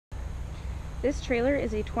This trailer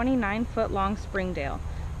is a 29-foot long Springdale.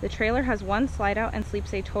 The trailer has one slide out and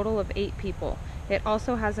sleeps a total of 8 people. It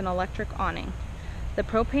also has an electric awning. The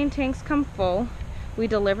propane tanks come full. We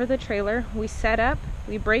deliver the trailer, we set up,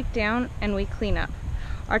 we break down, and we clean up.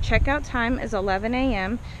 Our checkout time is 11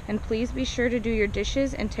 a.m. and please be sure to do your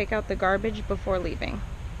dishes and take out the garbage before leaving.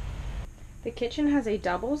 The kitchen has a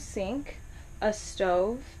double sink, a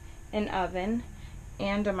stove, an oven,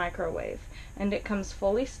 and a microwave, and it comes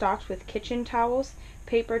fully stocked with kitchen towels,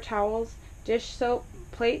 paper towels, dish soap,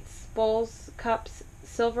 plates, bowls, cups,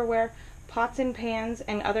 silverware, pots and pans,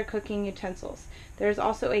 and other cooking utensils. There is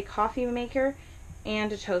also a coffee maker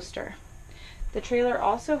and a toaster. The trailer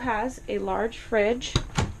also has a large fridge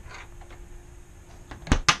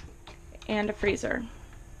and a freezer.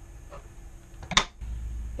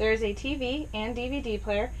 There is a TV and DVD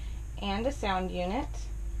player and a sound unit.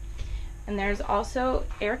 And there's also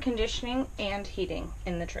air conditioning and heating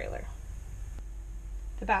in the trailer.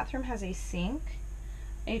 The bathroom has a sink,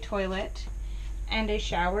 a toilet, and a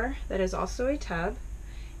shower that is also a tub,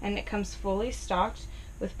 and it comes fully stocked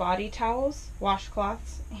with body towels,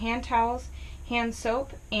 washcloths, hand towels, hand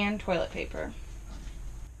soap, and toilet paper.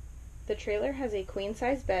 The trailer has a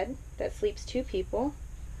queen-size bed that sleeps 2 people,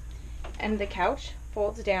 and the couch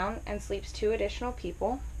folds down and sleeps 2 additional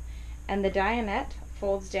people, and the dinette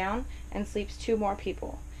folds down and sleeps 2 more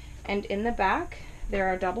people. And in the back, there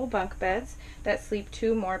are double bunk beds that sleep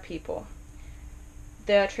 2 more people.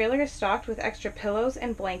 The trailer is stocked with extra pillows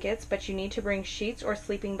and blankets, but you need to bring sheets or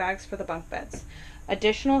sleeping bags for the bunk beds.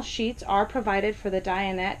 Additional sheets are provided for the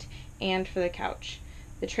dinette and for the couch.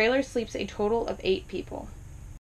 The trailer sleeps a total of 8 people.